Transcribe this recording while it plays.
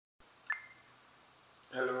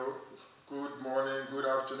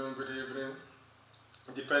afternoon, good evening,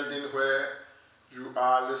 depending where you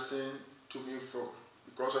are listening to me from,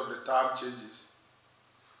 because of the time changes.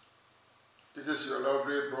 This is your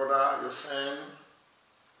lovely brother, your friend,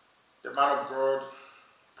 the man of God,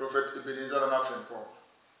 Prophet Ebenezer Anafenpo.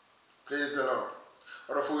 Praise the Lord.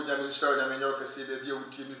 Orofo nyame shira nyame nyo kese be bia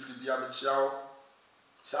wutie mi firi bia me chiao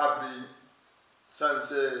sabri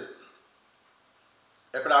sanse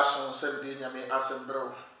ebrason sembe nyame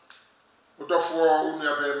asembro udofo unu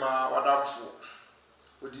abe ma wadamfo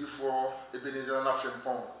odifo Ebenezer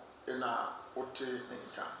Anafenpo ina ote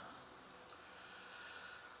nka.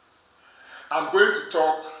 I'm going to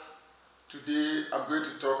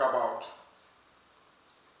talk about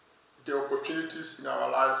the opportunities in our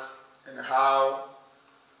life and how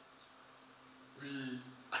we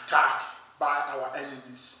attack by our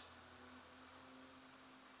enemies.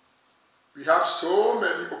 We have so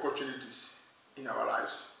many opportunities in our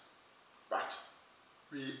lives, but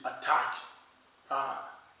we attack by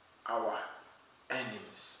our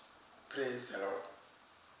enemies. Praise the Lord.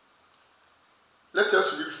 Let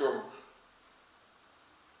us read from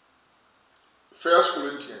 1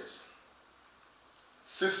 Corinthians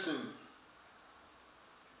 16,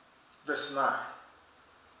 verse 9.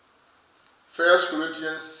 1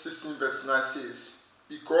 Corinthians 16, verse 9 says,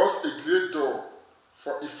 "Because a great door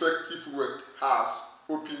for effective work has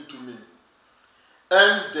opened to me,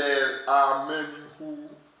 and there are many who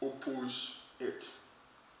oppose it."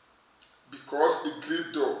 Because a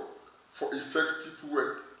great door for effective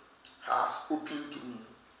work has opened to me,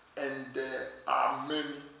 and there are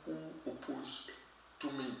many who oppose it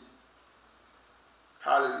to me.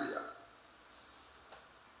 Hallelujah.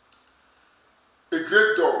 A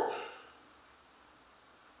great door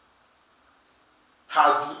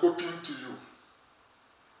has been opened to you.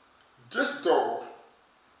 This door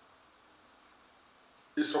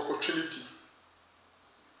is opportunity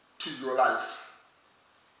to your life.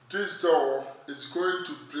 This door is going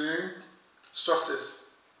to bring success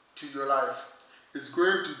to your life. It's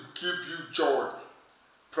going to give you joy,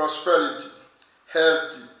 prosperity,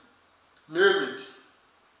 health, name it.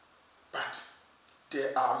 But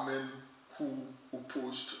there are many who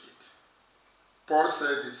oppose to it. Paul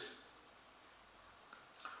said this: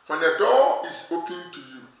 when a door is open to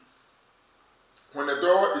you,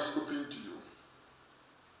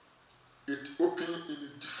 it opens in a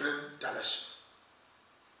different direction.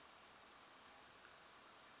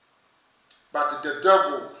 But the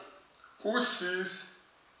devil, who sees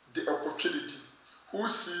the opportunity, who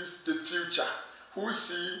sees the future, who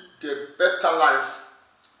sees the better life,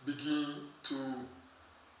 begin to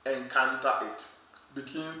encounter it,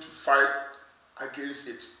 begin to fight against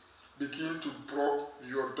it, begin to block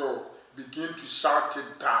your door, begin to shut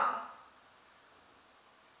it down.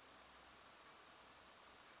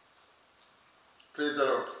 Praise the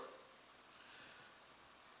Lord.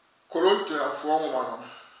 Corinthians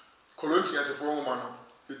 4:1,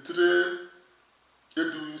 etire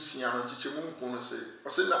edu nsia no chichemu nkono se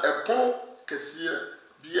ose na epon kese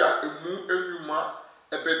bia emu enuma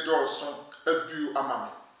ebedoso abiu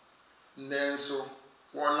amame nenso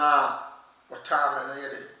wona watame na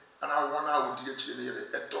yede ana wona wodi akire na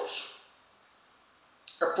yede edoso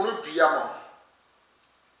epon bia mo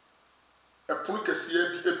epon kese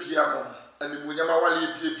bi ebia mo animunyama wale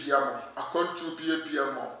bia mo akontu bia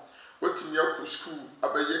mo wotimi akọ school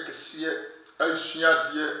abaye kese asua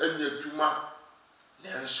de anya adwuma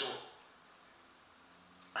nenso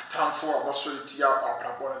atamfo a mosoriti a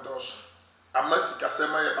abrabo ne doso amasika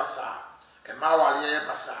sema ye basa ema wale ye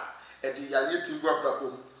basa edi yale timbu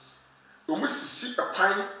abrabo omu sisi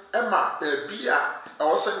ekwan ema bia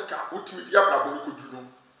awosenka wotimi di abrabo ne kodu no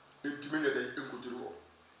entimi ne de enkoduru ho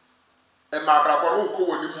ema abrabo no ko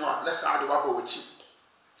woni mu a na sa de waba wachi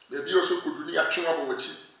bia oso kodu ni atwe waba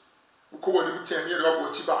wachi ko woni mutani de waba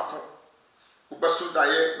wachi ba ko ubeso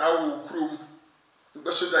daye na wo kurom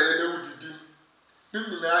ubeso daye na wudidi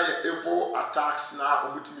nyina ye evil attacks na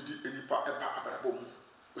omutimidi enipa eba abrabo mu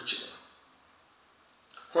ochi.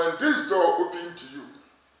 When this door opened to you,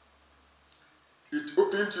 it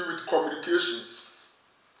opened to you with communications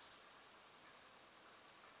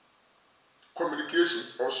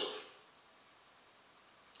also.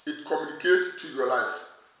 It communicates to your life,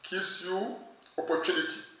 gives you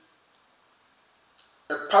opportunity,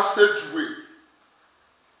 a passageway,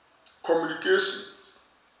 communications,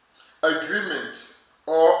 agreement,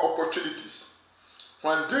 or opportunities.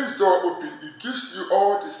 When this door opens, it gives you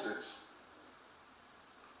all these things.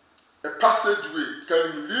 A passageway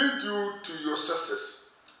can lead you to your success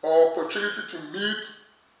or opportunity to meet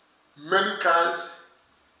many kinds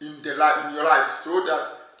in your life, so that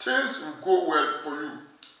things will go well for you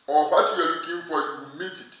or what you are looking for, you will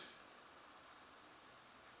meet it.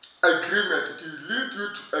 Agreement, it will lead you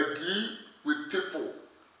to agree with people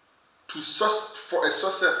to for a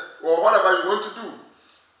success or whatever you want to do.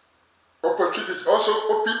 Opportunities also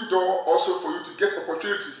open door also for you to get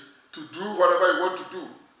opportunities to do whatever you want to do,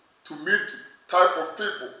 to meet type of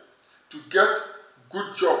people, to get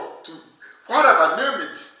good job, to whatever, name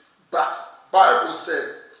it. But Bible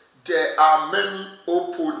said there are many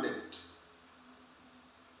opponents.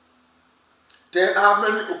 There are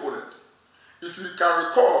many opponents. If you can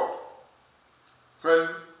recall, when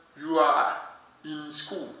you are in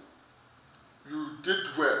school, you did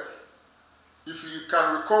well. If you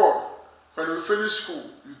can recall, when you finish school,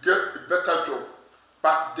 you get a better job.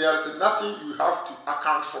 But there is nothing you have to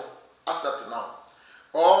account for as at now.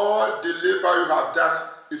 All the labor you have done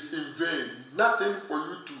is in vain. Nothing for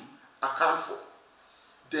you to account for.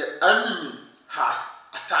 The enemy has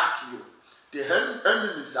attacked you. The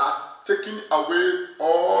enemy has taken away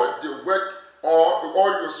all the work or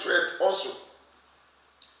all your sweat also.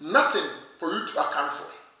 Nothing for you to account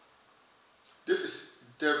for. This is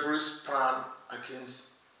devil's plan against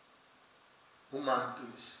human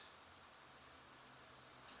beings.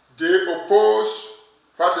 They oppose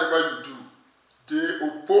whatever you do. They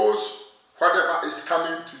oppose whatever is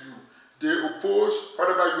coming to you. They oppose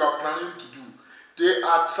whatever you are planning to do. They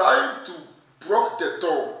are trying to block the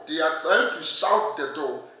door. They are trying to shout the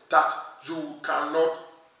door that you cannot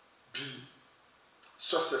be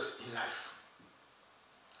success in life.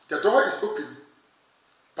 The door is open,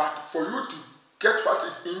 but for you to get what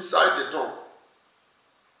is inside the door,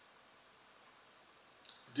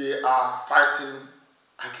 they are fighting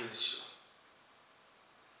against you.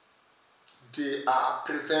 They are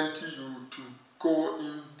preventing you to go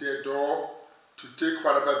in the door to take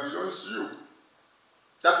whatever belongs to you.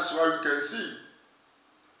 That is why you can see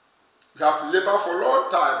you have labored for a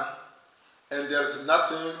long time and there is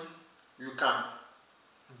nothing you can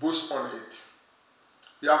boast on it.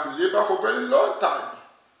 You have labored for a very long time,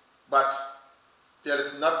 but there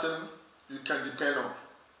is nothing you can depend on.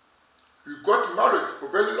 You got married for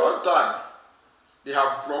a very long time. They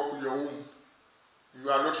have broken your womb. You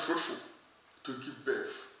are not fruitful to give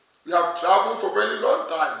birth. You have traveled for a very long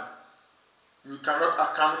time. You cannot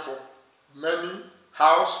account for money,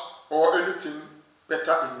 house, or anything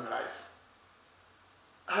better in your life.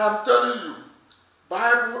 I am telling you,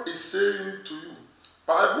 Bible is saying to you,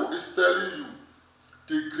 Bible is telling you,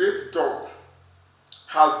 the great door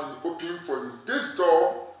has been opened for you. This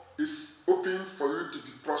door is open for you to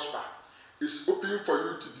be prosper. It's open for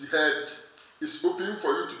you to be helped. It's open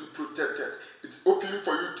for you to be protected. It's open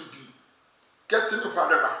for you to be getting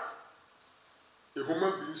whatever a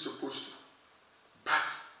human being is supposed to.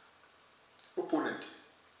 But opponent,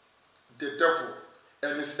 the devil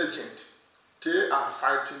and his agent, they are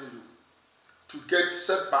fighting you to get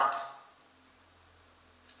set back.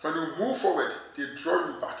 When you move forward, they draw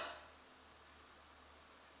you back.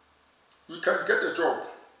 You can get a job.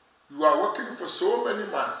 You are working for so many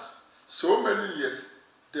months, so many years.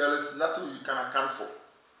 There is nothing you can account for.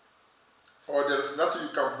 Or there is nothing you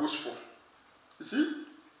can boast for. You see?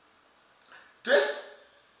 This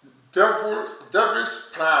devil's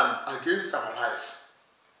plan against our life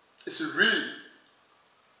is real.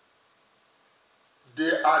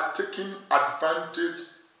 They are taking advantage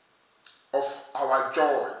of our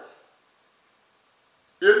joy.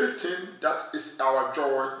 Anything that is our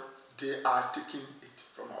joy, they are taking it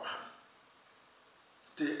from our hand.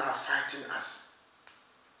 They are fighting us.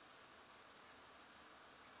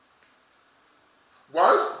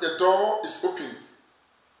 Once the door is open,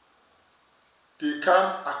 they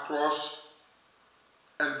come across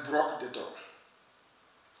and block the door.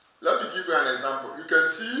 Let me give you an example. You can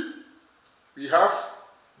see we have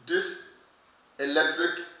this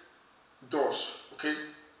electric doors, okay?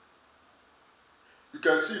 You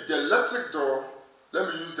can see the electric door. Let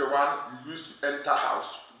me use the one you use to enter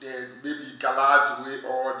house, the maybe garage way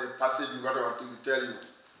or the passage, whatever to tell you.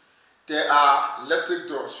 There are electric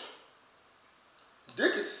doors.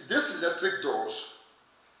 These electric doors,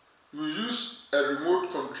 you use a remote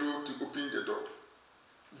control to open the door.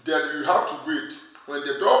 Then you have to wait. When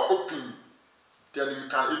the door opens, then you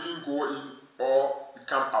can even go in or you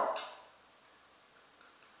come out.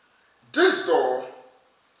 This door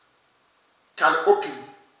can open.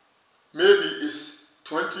 Maybe it's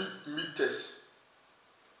 20 meters.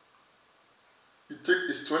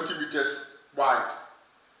 It's 20 meters wide.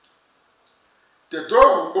 The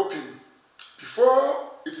door will open.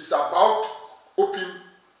 Before it is about open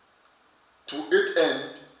to its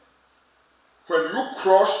end, when you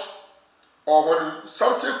cross or when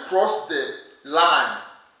something cross the line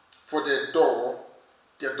for the door,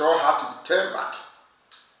 the door had to be turned back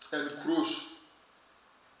and closed.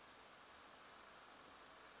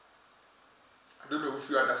 I don't know if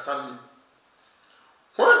you understand me.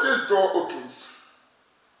 When this door opens,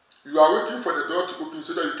 you are waiting for the door to open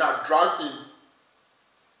so that you can drive in.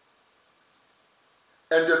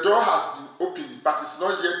 And the door has been opened, but it's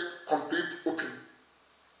not yet complete open.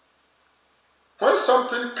 When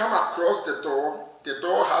something comes across the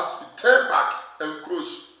door has to be turned back and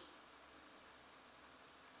closed.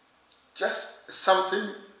 Just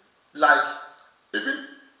something like even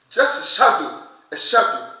just a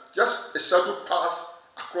shadow pass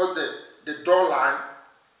across the door line,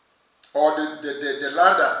 or the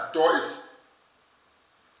line that door is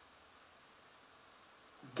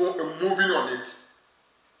moving on it.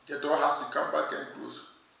 The door has to come back and close.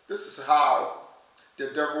 This is how the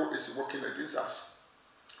devil is working against us.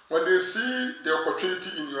 When they see the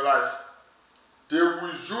opportunity in your life, they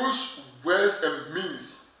will use ways and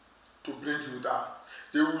means to bring you down.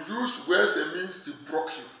 They will use ways and means to block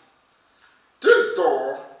you. This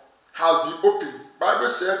door has been opened. Bible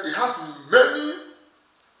said it has many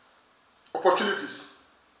opportunities.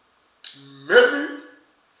 Many,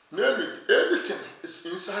 name it, anything is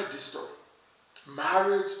inside this door.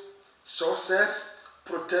 Marriage, success,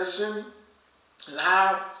 protection,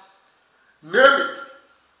 love, name it.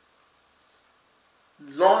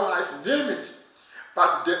 Long life, name it.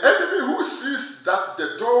 But the enemy who sees that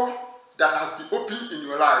the door that has been opened in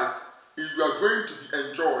your life, you are going to be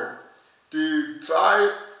enjoying, they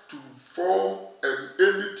try to form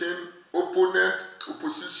anything, opponent,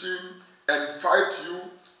 opposition, and fight you,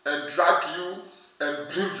 and drag you, and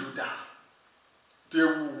bring you down. They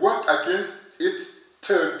will work against it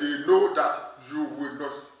till they know that you will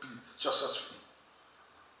not be successful.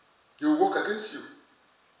 They will work against you.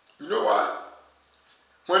 You know why?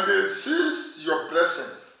 When they seize your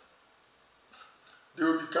blessing, they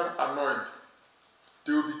will become annoyed.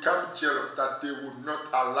 They will become jealous that they will not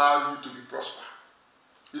allow you to be prosper.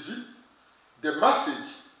 You see, the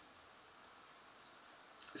message,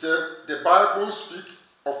 the Bible speaks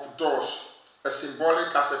of doors as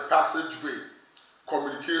symbolic as a passageway,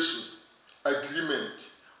 communication, agreement,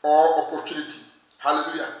 or opportunity.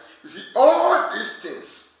 Hallelujah. You see, all these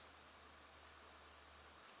things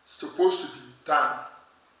supposed to be done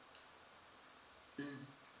in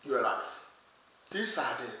your life. These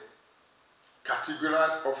are the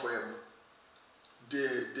categories of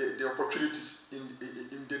the opportunities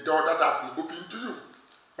in the door that has been opened to you.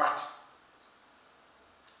 But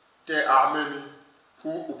there are many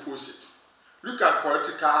who oppose it. Look at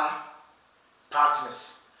political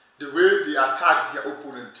partners, the way they attack their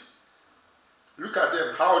opponent. Look at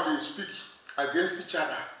them, how they speak against each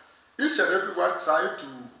other. Each and everyone trying to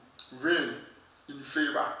reign in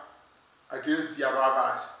favor against their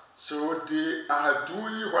rivals. So they are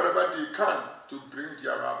doing whatever they can to bring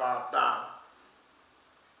their rival down.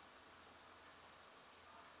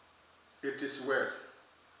 It is well.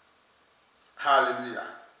 Hallelujah.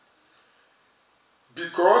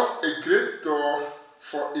 Because a great door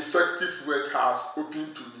for effective work has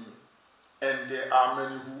opened to me, and there are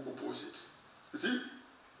many who oppose it. You see,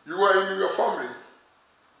 you are in your family.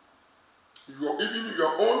 You are even in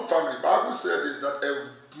your own family. The Bible said is that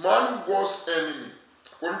a man was enemy.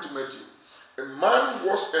 According to Matthew, a man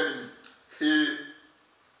was enemy. He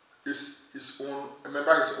is his own, a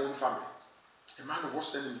member of his own family. A man who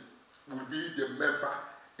was enemy will be the member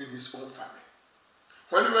in his own family.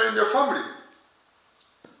 When you are in the family,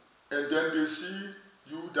 and then they see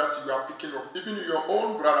you that you are picking up, even your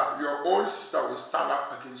own brother, your own sister will stand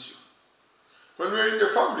up against you. When you are in the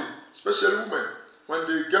family, especially women, when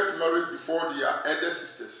they get married before their elder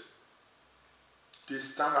sisters, they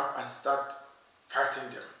stand up and start fighting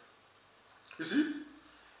them. You see,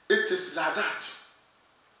 it is like that.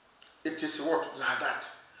 It is what? Like that.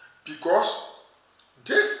 Because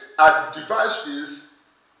these adversaries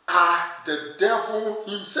are the devil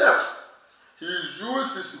himself. He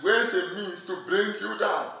uses ways and means to bring you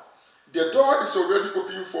down. The door is already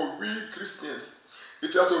open for we Christians.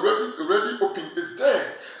 It has already opened. It's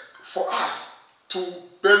there for us to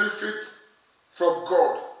benefit from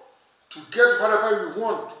God, to get whatever we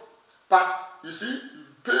want. But you see,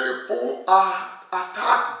 people are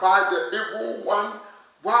attacked by the evil one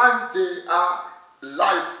while they are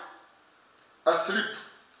alive, asleep,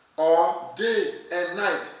 or day and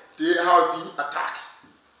night. They have been attacked.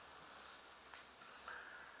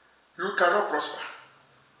 You cannot prosper.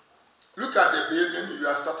 Look at the building you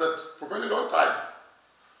have started for a very long time.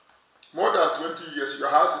 More than 20 years, your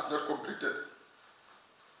house is not completed.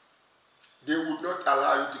 They would not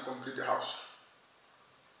allow you to complete the house.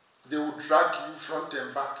 They will drag you front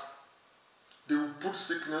and back. They will put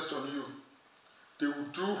sickness on you. They will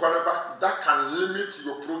do whatever that can limit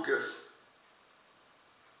your progress.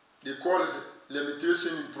 They call it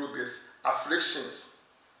limitation in progress, afflictions,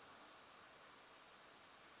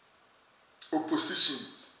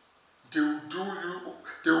 oppositions. They will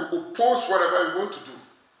they will oppose whatever you want to do.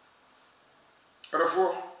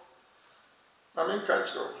 Therefore, I mean,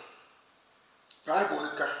 catch though. Bible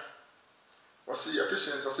was the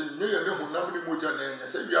Ephesians. I say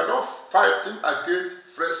we are not fighting against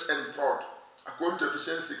flesh and blood, according to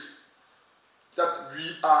Ephesians 6. That we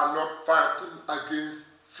are not fighting against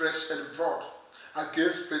flesh and blood,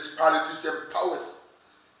 against principalities and powers.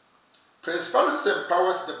 Principalities and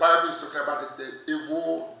powers, the Bible is talking about, is the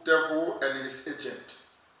evil devil and his agent.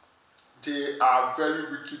 They are very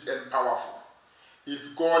wicked and powerful.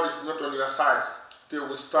 If God is not on your side, they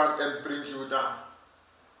will stand and bring you down.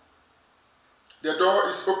 The door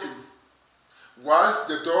is open. Once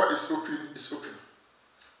the door is open, it's open.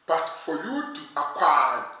 But for you to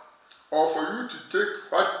acquire or for you to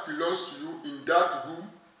take what belongs to you in that room,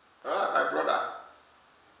 my brother,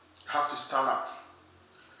 you have to stand up.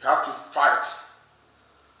 You have to fight.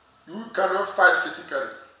 You cannot fight physically.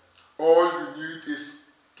 All you need is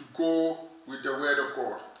to go with the word of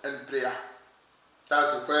God and prayer.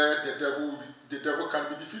 That's where the devil can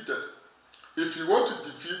be defeated. If you want to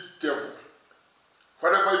defeat the devil,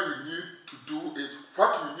 whatever you need to do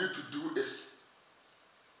is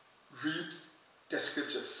read the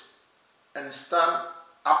scriptures and stand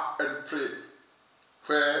up and pray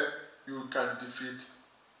where you can defeat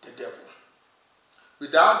the devil.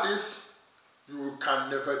 Without this, you can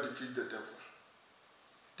never defeat the devil.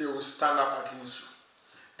 They will stand up against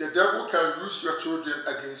you. The devil can use your children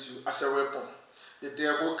against you as a weapon. The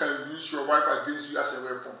devil can use your wife against you as a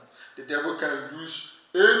weapon. The devil can use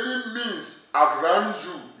any means around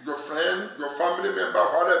you, your friend, your family member,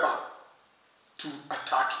 whatever, to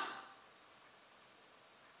attack you.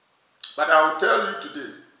 But I will tell you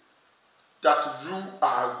today that you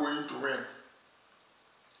are going to win.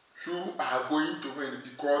 You are going to win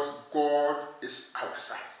because God is our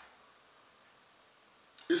side.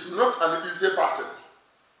 It's not an easy battle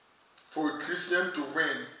for a Christian to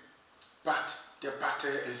win, but the battle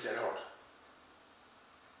is the Lord.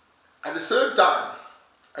 At the same time,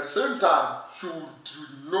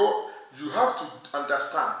 you have to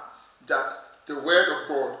understand that the word of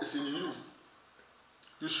God is in you.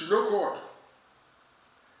 You should know God.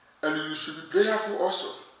 And you should be prayerful also.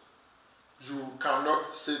 You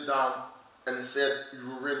cannot sit down and say you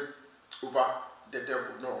will win over the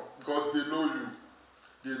devil. No, because they know you.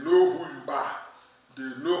 They know who you are. They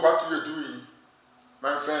know what you are doing.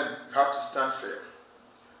 My friend, you have to stand firm.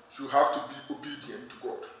 You have to be obedient to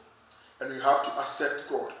God. And you have to accept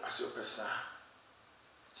God as your personal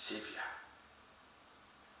Savior.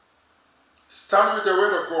 Stand with the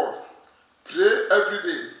word of God. Pray every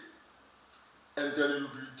day. And then you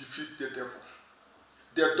will defeat the devil.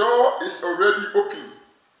 The door is already open.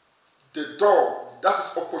 The door, that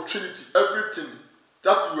is opportunity. Everything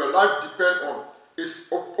that your life depends on is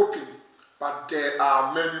open. But there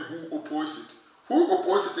are many who oppose it. Who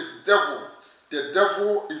opposes it is the devil. The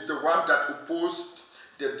devil is the one that opposes.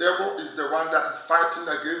 The devil is the one that is fighting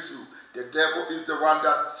against you. The devil is the one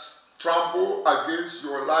that trembles against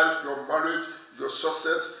your life, your marriage, your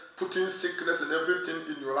success, putting sickness and everything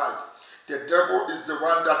in your life. The devil is the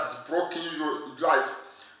one that is blocking your life,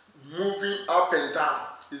 moving up and down.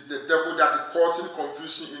 It's the devil that is causing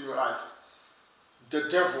confusion in your life. The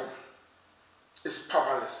devil is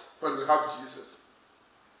powerless when you have Jesus.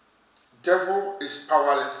 Devil is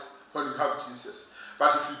powerless when you have Jesus.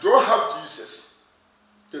 But if you don't have Jesus,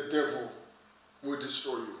 the devil will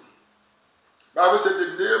destroy you. The Bible said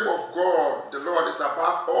the name of God, the Lord, is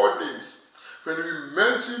above all names. When we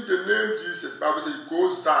mention the name Jesus, the Bible says it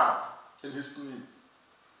goes down in his knee.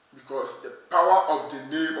 Because the power of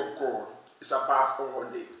the name of God is above all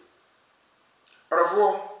names.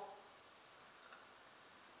 Therefore,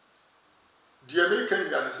 the American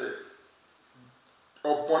guy said,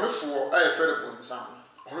 or Bonifor, I have fed upon some,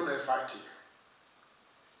 or no fight here.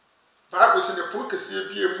 Bible says the poor can see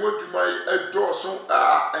a more to my adorson,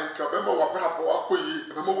 and Cabema wa Brabo, Akoye,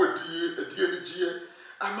 Bemo a dear,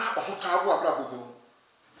 I'm a hotel Brabo.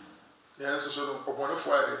 The answer of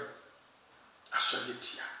Bonifor, a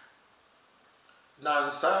solitia.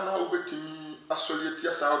 Nansana over to me, a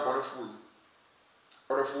solitia, Sao Bonifor.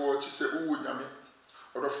 Or of what you say, oh, Yami,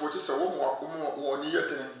 or of what you say, oh, near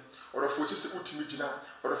ten. Or of what you say Utimidina,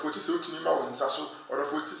 or of what you say Utimima in Sasso, or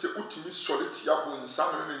of what you say Utimis solitiabu in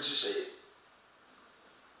Salmon and Shishay.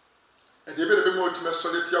 And they better be more to my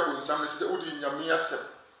solitiabu in Salmon, she said, Udi Yamia Sep.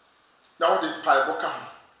 Now the Pibocam.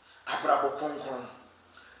 abrabɔ kronkron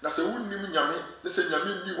na sɛ wonnim nyame na sɛ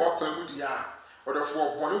nyame nni wakwan mu di a ɔdɔfo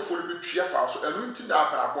ɔbɔnefo no betwa fa so ɛno nti na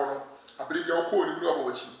abrabɔ no abere bia ɔkɔ onim ne ɔbɔ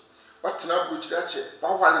wakyi watena aburokyire akyɛ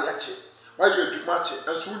wawale akyɛ wayɛ adwuma akyɛ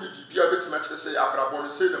ɛnso woni bibia betuma kyerɛ sɛ abrabɔ no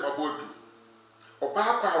sɛ na mabɔ adu ɔbaa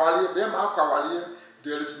akɔ awaleɛ bɛrima akɔ awaleɛ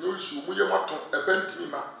there is no issue mu yɛ mato ɛbɛntimi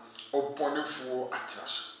ma ɔbɔnefo atena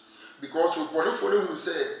so because ɔbɔnefo no hu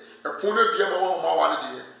sɛ ɛpon no bia ma wɔn awale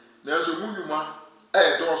deɛ nanso mu nnwuma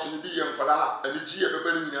ɛyɛ dɔɔso no bi yɛ nkwadaa anigye yɛ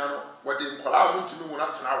bɛbɛ no nyinaa no wɔde nkwadaa mu ntimi mu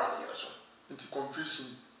atena awaleɛ so nti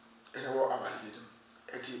confusion ɛna wɔ awaleɛ no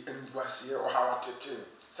ɛde ɛnbuaseɛ ɔhaw atete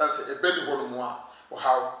sanse ɛbɛni hɔ no mu a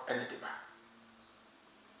ɔhaw ɛne de ba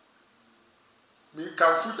mi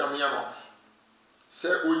kanfu nyame ano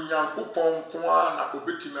sɛ onyankopɔn nko ara na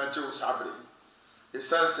obetumi agye wo saa abere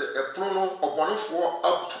ɛsan sɛ ɛpono no ɔbɔnefoɔ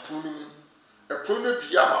abutu pono no mu ɛpono no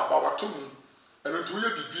bia ma abawato mu ɛno nti woyɛ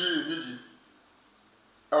bibie ɛnyɛ yi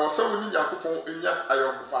ɛwɔ sɛ wo ne nyankopɔn ɛnya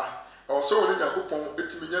ayɔnkofa ɛwɔ sɛ wo ne nyankopɔn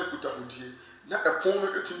ɛtumi nya nkutahodie na ɛpono no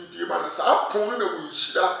ɛtumi bie ma no saa pono no na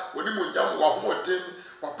wɔnhyira wɔne mu nyam wɔahoɔden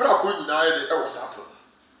wɔabrabɔ nyinaa yɛ de ɛwɔ saa pono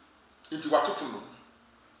nti wato pono no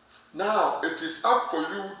now it is up for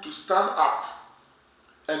you to stand up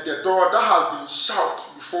and the door that has been shut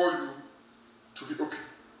before you to be open.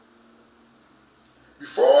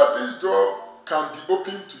 Before this door can be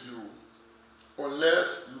opened to you,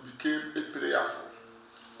 unless you became a prayerful,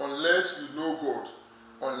 unless you know God,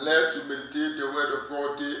 unless you meditate the word of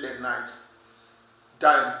God day and night,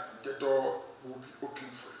 then the door will be open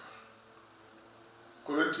for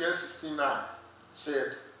you. Corinthians 16:9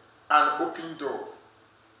 said, an open door,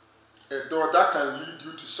 a door that can lead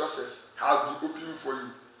you to success, has been opened for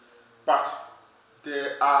you. But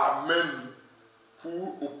there are many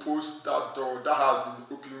who oppose that door that has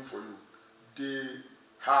been opened for you. They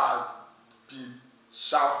have been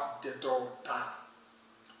shut the door down.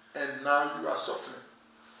 And now you are suffering.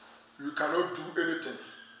 You cannot do anything.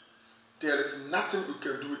 There is nothing you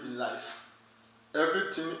can do in life.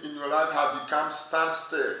 Everything in your life has become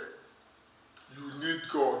standstill. You need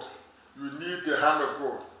God. You need the hand of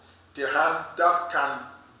God. The hand that can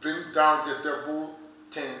bring down the devil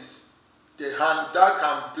things. The hand that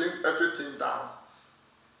can bring everything down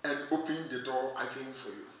and open the door again for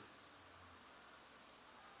you.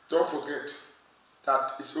 Don't forget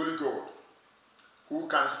that it's only God who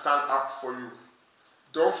can stand up for you.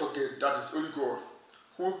 Don't forget that it's only God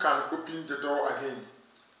who can open the door again.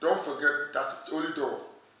 Don't forget that it's only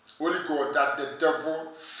God that the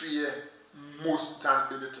devil fear most than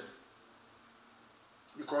anything.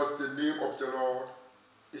 Because the name of the Lord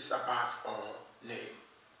is above all name.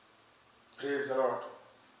 Praise the Lord.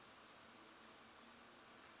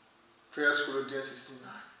 1 Corinthians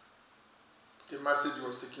 16:9. The message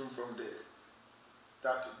was taken from there.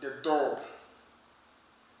 That the door,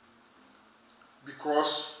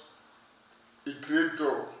 because a great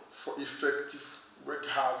door for effective work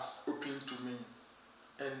has opened to me,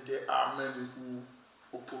 and there are many who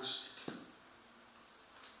oppose it.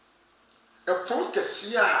 Ɛpono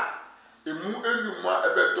kɛseɛ a emu enuma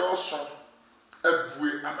ɛbɛdɔɔso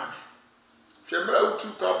abue ama me. Hwɛ mmerɛ a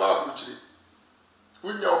wotu kwa ba aburokyire.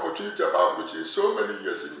 Wonya opportunity aba aburokyire so many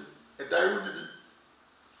years in ɛdan wo ni bi.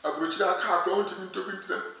 Aburokyire aka akora wontumi ntobi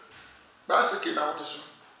ntiram. Baasike na wote so.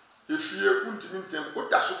 Efie wontumi ntem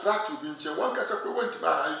woda so kora to bi nkyɛn wankasa kora wontumi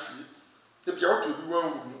aha efie. Ebia woto bi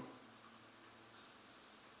wanwu mu.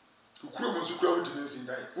 Ukuro mu nso kora wontumi nsin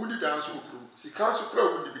dan. Woni dan nso ukuro. Sika nso kora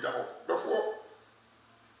woni bi da hɔ. Therefore,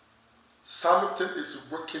 something is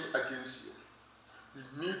working against you. You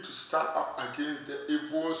need to stand up against the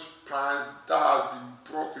evil plans that have been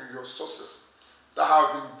broke your sources, that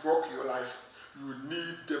have been broke your life. You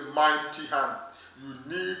need the mighty hand. You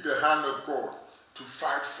need the hand of God to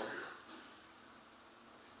fight for you.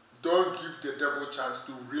 Don't give the devil a chance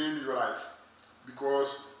to ruin your life,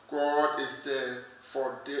 because God is there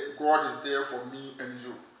for me and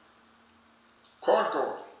you. Call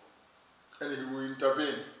God, and He will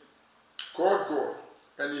intervene. Call God,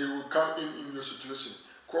 and He will come in your situation.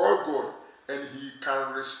 Call God, and He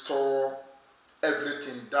can restore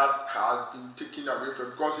everything that has been taken away from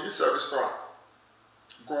you, because He is a restorer.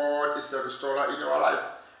 God is a restorer in our life.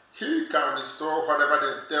 He can restore whatever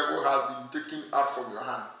the devil has been taken out from your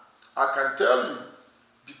hand. I can tell you,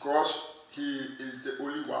 because He is the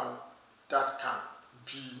only one that can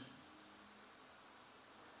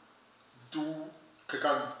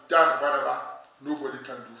done whatever nobody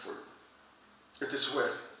can do for you. It is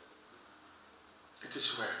well. It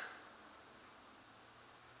is well.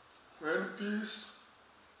 When peace,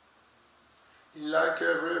 like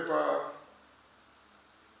a river,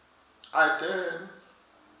 I turn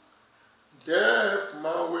death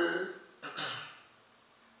my way.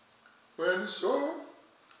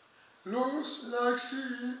 Flows like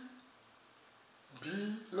sea,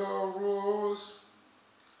 billows.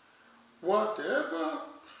 Whatever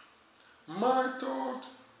my thought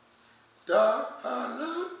that had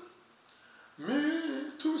led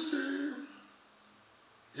me to say,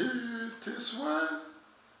 it is well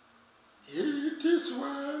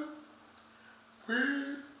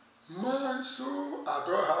with my soul. I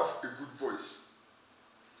don't have a good voice.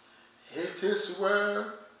 It is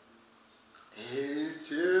well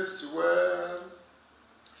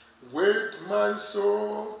with my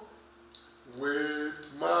soul,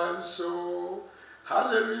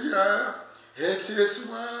 Hallelujah. It is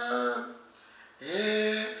well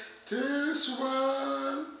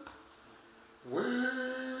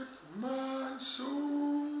with my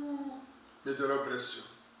soul. May the Lord bless you.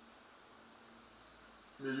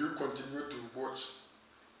 May you continue to watch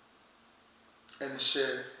and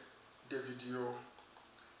share the video,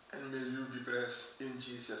 and may you be blessed in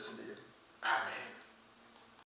Jesus' name. Amen.